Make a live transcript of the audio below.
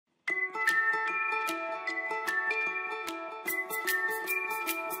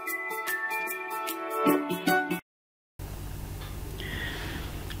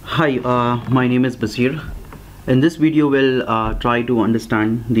Hi, my name is Basir. In this video we'll try to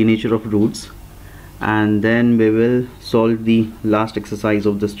understand the nature of roots, and then we will solve the last exercise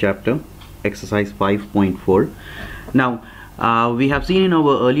of this chapter, exercise 5.4. Now we have seen in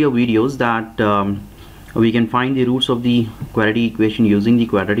our earlier videos that we can find the roots of the quadratic equation using the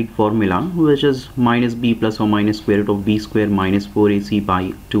quadratic formula, which is minus b plus or minus square root of b square minus 4ac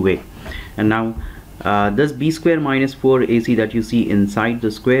by 2a. And now this b square minus 4ac that you see inside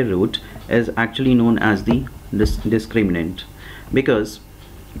the square root is actually known as the discriminant, because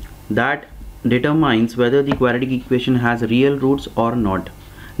that determines whether the quadratic equation has real roots or not.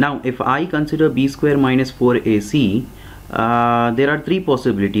 Now if I consider b square minus 4ac, there are three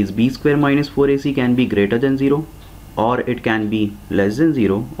possibilities. B square minus 4ac can be greater than 0, or it can be less than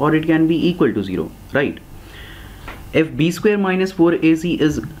 0, or it can be equal to 0, right? If b square minus 4ac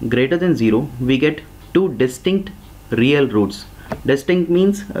is greater than 0, we get two distinct real roots. Distinct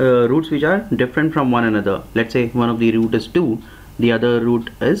means roots which are different from one another. Let's say one of the root is 2, the other root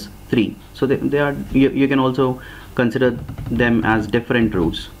is 3. So they are, you can also consider them as different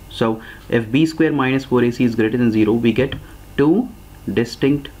roots. So if b square minus 4ac is greater than 0, we get two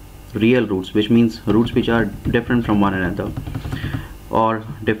distinct real roots, which means roots which are different from one another, or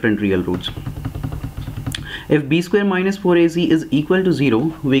different real roots. If b square minus 4ac is equal to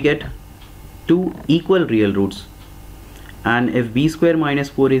 0, we get two equal real roots. And if b square minus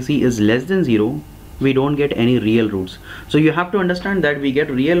 4ac is less than 0, we don't get any real roots. So you have to understand that we get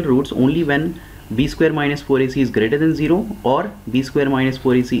real roots only when b square minus 4ac is greater than 0, or b square minus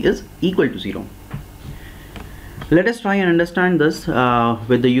 4ac is equal to 0. Let us try and understand this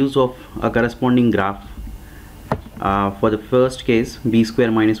with the use of a corresponding graph. For the first case, b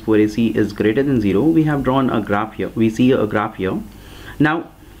square minus 4ac is greater than 0, we have drawn a graph here. We see a graph here.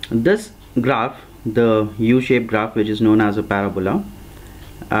 Now this graph, the u-shaped graph, which is known as a parabola,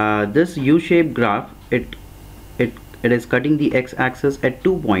 this u-shaped graph, it is cutting the x-axis at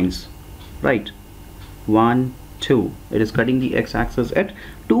 2 points, right? 1, 2. It is cutting the x-axis at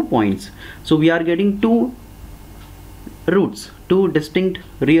 2 points. So we are getting two roots, two distinct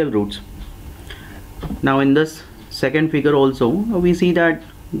real roots. Now in this second figure also, we see that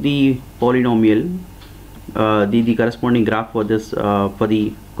the polynomial, the corresponding graph for this for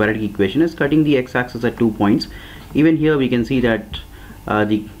the quadratic equation is cutting the x-axis at 2 points. Even here we can see that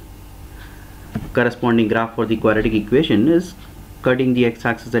the corresponding graph for the quadratic equation is cutting the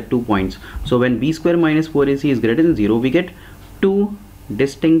x-axis at 2 points. So when b square minus 4ac is greater than 0, we get two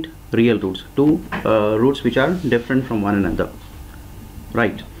distinct real roots, two roots which are different from one another,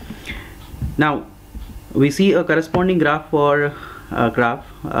 right? Now we see a corresponding graph for a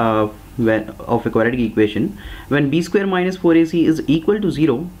of a quadratic equation when b square minus 4ac is equal to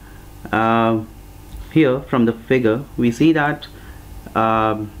 0. Here from the figure we see that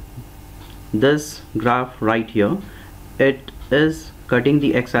this graph right here, it is cutting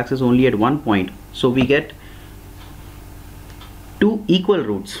the x-axis only at 1 point. So we get two equal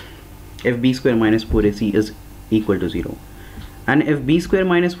roots if b square minus 4ac is equal to 0. And if b square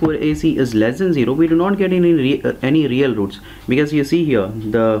minus 4ac is less than 0, we do not get any real roots, because you see here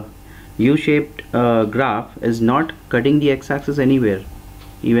the u-shaped graph is not cutting the x-axis anywhere.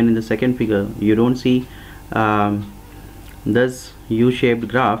 Even in the second figure you don't see this u-shaped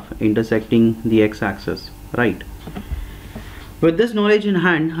graph intersecting the x-axis, right? With this knowledge in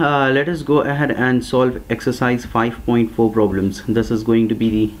hand, let us go ahead and solve exercise 5.4 problems. This is going to be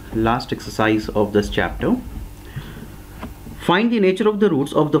the last exercise of this chapter. Find the nature of the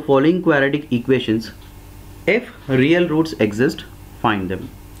roots of the following quadratic equations. If real roots exist, find them.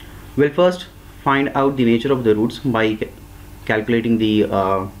 We'll first find out the nature of the roots by calculating the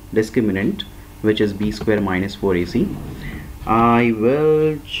discriminant, which is b square minus 4ac. I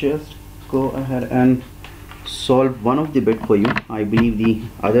will just go ahead and solve one of the bit for you. I believe the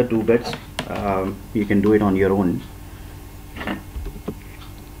other two bits you can do it on your own.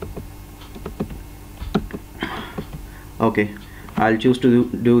 Okay, I'll choose to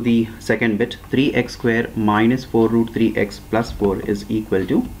do the second bit. 3x square minus 4 root 3x plus 4 is equal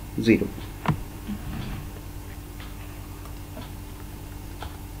to 0.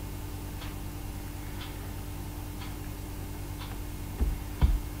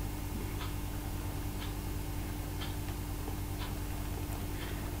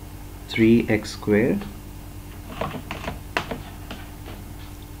 x square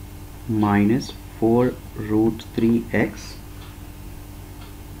minus 4 root 3x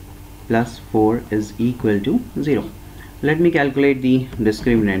plus 4 is equal to 0. Let me calculate the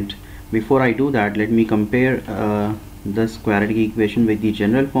discriminant. Before I do that, let me compare this quadratic equation with the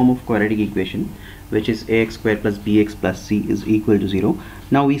general form of quadratic equation, which is ax squared plus bx plus c is equal to 0.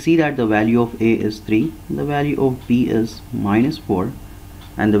 Now we see that the value of a is 3, the value of b is minus 4,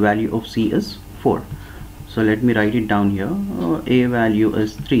 and the value of c is 4. So let me write it down here. A value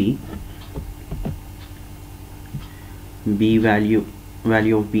is 3, b value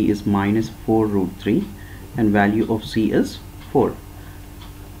of b is minus 4 root 3, and value of c is 4.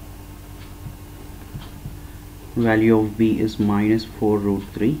 Value of b is minus 4 root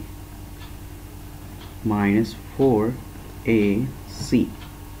 3 minus 4 ac.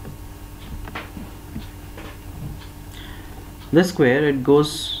 This square, it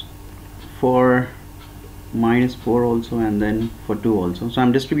goes for minus 4 also and then for 2 also. So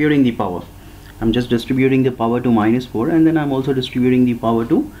I'm distributing the power. I'm just distributing the power to minus 4, and then I'm also distributing the power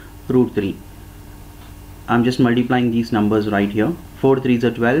to root 3. I'm just multiplying these numbers right here. 4 3s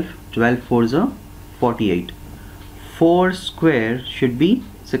are 12, 12 4s are 48. 4 square should be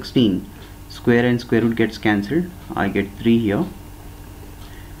 16. Square and square root gets cancelled. I get 3 here.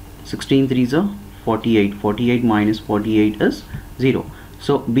 16 3s are 48. 48 minus 48 is 0.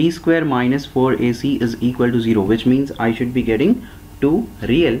 So b square minus 4ac is equal to 0, which means I should be getting 2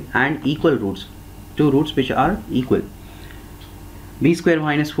 real and equal roots. 2 roots which are equal. B square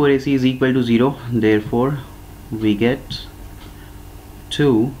minus 4ac is equal to 0. Therefore we get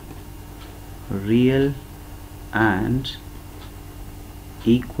 2 real and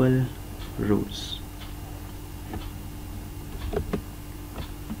equal roots.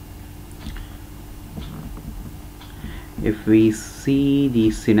 If we see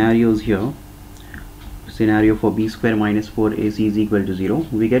these scenarios here, scenario for b square minus 4ac is equal to 0,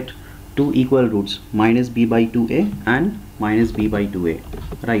 we get 2 equal roots, minus b by 2a and minus b by 2a,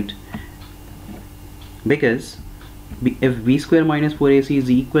 right? Because if b square minus 4ac is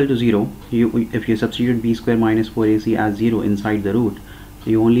equal to 0, if you substitute b square minus 4ac as 0 inside the root,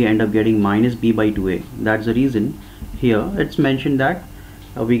 you only end up getting minus b by 2a. That's the reason here it's mentioned that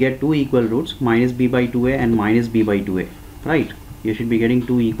we get 2 equal roots, minus b by 2a and minus b by 2a, right? You should be getting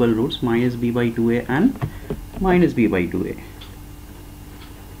 2 equal roots, minus b by 2a and minus b by 2a.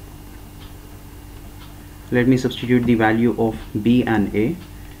 Let me substitute the value of b and a.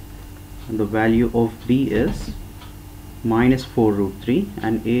 And the value of b is minus 4 root 3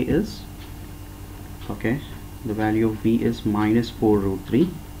 and a is, okay, the value of b is minus 4 root 3,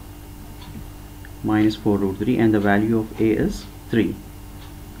 minus 4 root 3, and the value of a is 3.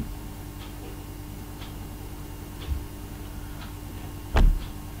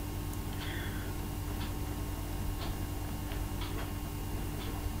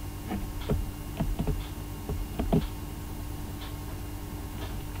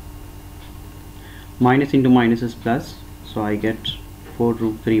 Minus into minus is plus, so I get 4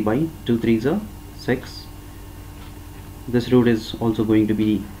 root 3 by 2 3s are 6. This root is also going to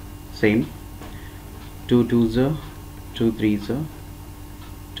be same. 2 2s are 2 3s are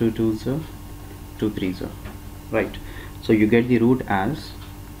 2 2s are 2 3s are, right? So you get the root as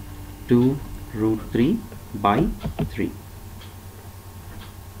 2 root 3 by 3.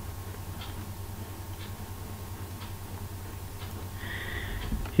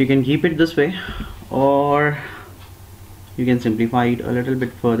 You can keep it this way, or you can simplify it a little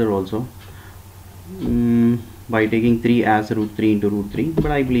bit further also by taking 3 as root 3 into root 3, but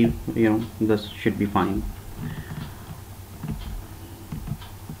I believe this should be fine.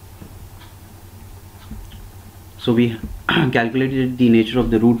 So we calculated the nature of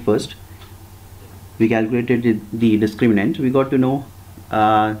the root first. We calculated the discriminant. We got to know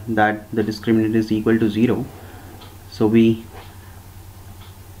that the discriminant is equal to 0. So we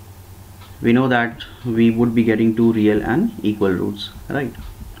know that we would be getting 2 real and equal roots, right?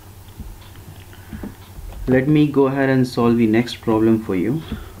 Let me go ahead and solve the next problem for you.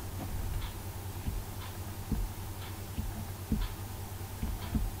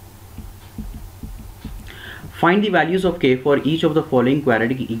 Find the values of k for each of the following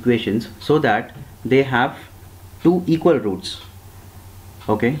quadratic equations so that they have 2 equal roots.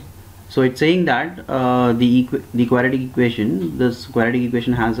 Okay, so it's saying that the quadratic equation, this quadratic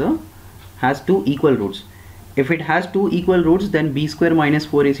equation has 2 equal roots. If it has 2 equal roots, then b square minus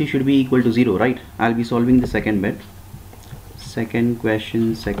 4ac should be equal to 0, right? I'll be solving the second bit. Second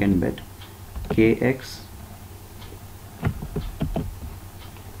question, second bit. Kx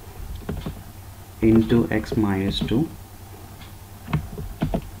into x minus 2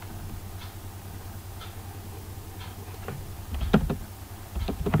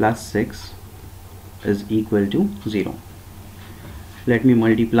 plus 6 is equal to 0. Let me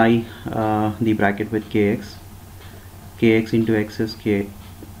multiply the bracket with kx. Kx into x is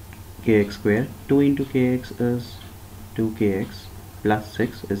kx square. 2 into kx is 2kx plus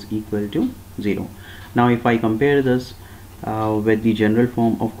 6 is equal to 0. Now if I compare this with the general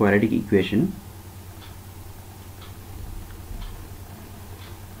form of quadratic equation,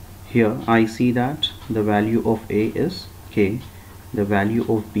 here I see that the value of a is k, the value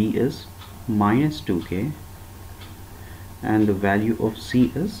of b is minus 2k, and the value of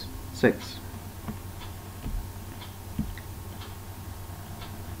c is 6.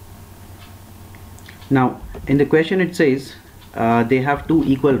 Now in the question it says they have two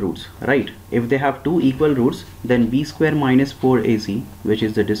equal roots, right? If they have two equal roots, then b square minus 4ac, which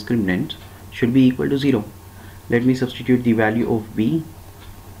is the discriminant, should be equal to 0. Let me substitute the value of b,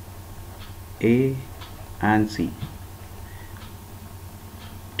 a and c.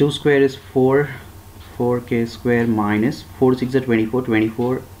 2 square is 4, 4k square minus 4 6 is 24,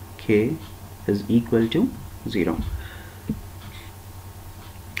 24k is equal to 0.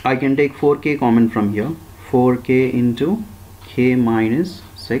 I can take 4k common from here. 4k into k minus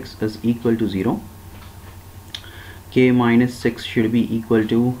 6 is equal to 0. K minus 6 should be equal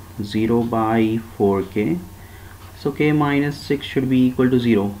to 0 by 4k. So k minus 6 should be equal to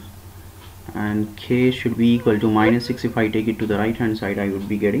 0. And k should be equal to minus 6. If I take it to the right hand side, I would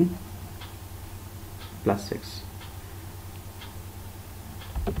be getting plus 6.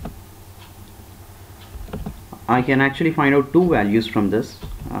 I can actually find out two values from this.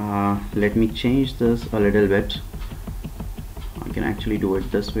 Let me change this a little bit. I can actually do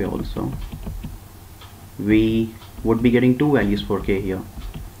it this way also. We would be getting two values for k here.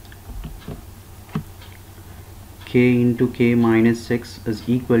 K into k minus 6 is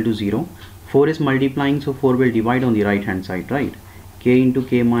equal to 0. 4 is multiplying, so 4 will divide on the right hand side, right? K into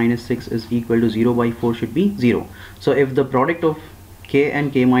k minus 6 is equal to 0 by 4 should be 0. So if the product of k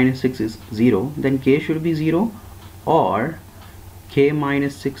and k minus 6 is 0, then k should be 0 or k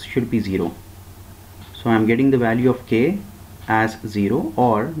minus 6 should be 0. So I'm getting the value of k as 0,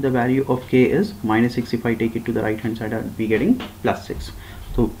 or the value of k is minus 6. If I take it to the right hand side, I'll be getting plus 6.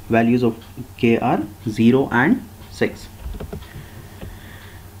 So values of k are 0 and 6.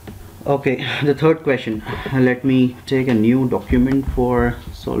 Okay, the third question. Let me take a new document for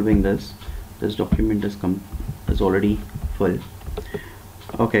solving this. This document is already full.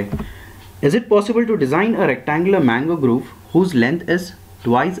 Okay. Is it possible to design a rectangular mango groove whose length is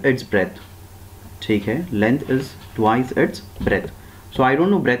twice its breadth? ठीक है, length is twice its breadth. So I don't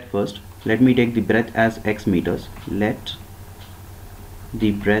know breadth first. Let me take the breadth as x meters. Let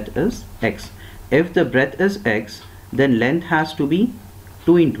the breadth is x. If the breadth is x, then length has to be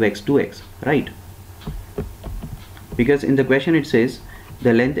 2 into x, 2x, right? Because in the question it says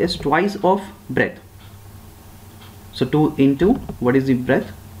the length is twice of breadth. So 2 into what is the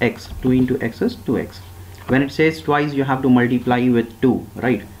breadth? X. 2 into x is 2x. When it says twice, you have to multiply with 2,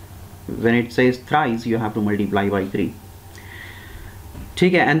 right? When it says thrice, you have to multiply by 3.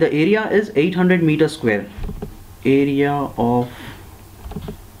 Okay, and the area is 800 meters square. Area of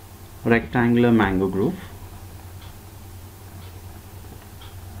rectangular mango groove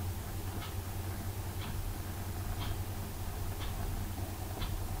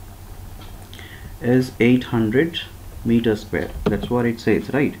is 800 meters square. That's what it says,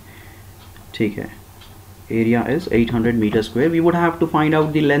 right? Okay. Area is 800 meters square. We would have to find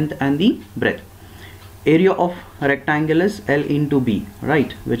out the length and the breadth. Area of rectangle is L into B,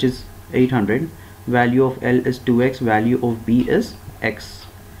 right? Which is 800. Value of L is 2x. Value of B is x.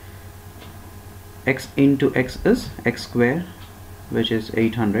 X into x is x square, which is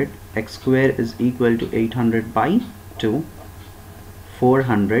 800. X square is equal to 800 by 2.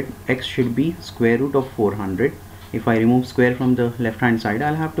 400. X should be square root of 400. If I remove square from the left hand side,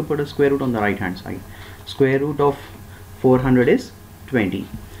 I'll have to put a square root on the right hand side. Square root of 400 is 20.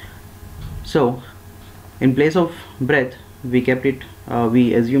 So in place of breadth, we kept it,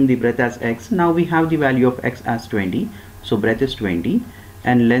 we assume the breadth as x. Now we have the value of x as 20. So breadth is 20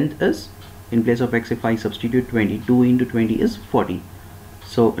 and length is, in place of x, if I substitute 20, 2 into 20 is 40.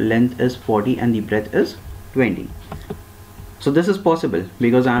 So length is 40 and the breadth is 20. So this is possible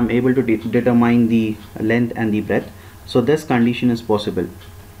because I am able to determine the length and the breadth. So this condition is possible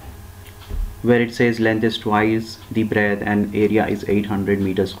where it says length is twice the breadth and area is 800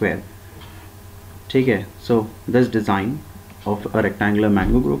 meters square. Okay, so this design of a rectangular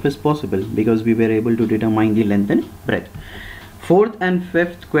mango groove is possible because we were able to determine the length and breadth. Fourth and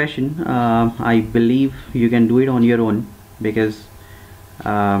fifth question, I believe you can do it on your own because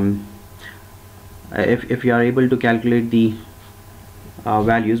if you are able to calculate the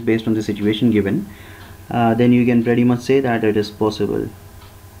values based on the situation given, then you can pretty much say that it is possible.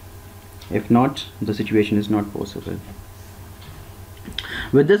 If not, the situation is not possible.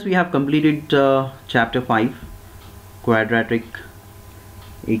 With this, we have completed chapter 5. quadratic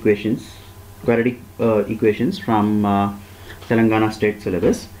equations from Telangana state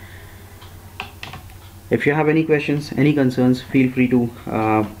syllabus. If you have any questions, any concerns, feel free to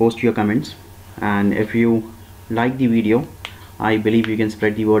post your comments. And if you like the video, I believe you can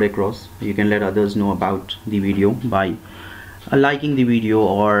spread the word across. You can let others know about the video by liking the video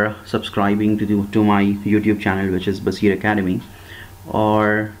or subscribing to my YouTube channel, which is Basir Academy.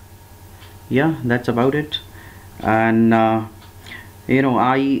 Or yeah, that's about it. And you know,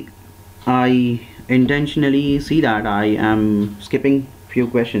 I intentionally see that I am skipping few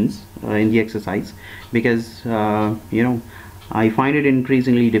questions in the exercise because you know, I find it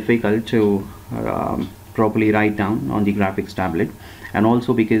increasingly difficult to properly write down on the graphics tablet, and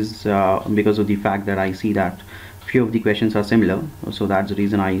also because of the fact that I see that few of the questions are similar. So that's the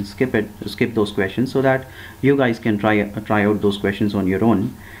reason I skip those questions, so that you guys can try out those questions on your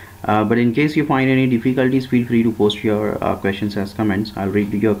own. But in case you find any difficulties, feel free to post your questions as comments. I'll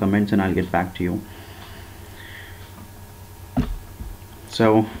read your comments and I'll get back to you.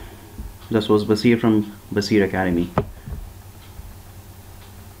 So this was Basir from Basir Academy.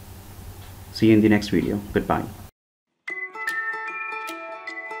 See you in the next video. Goodbye.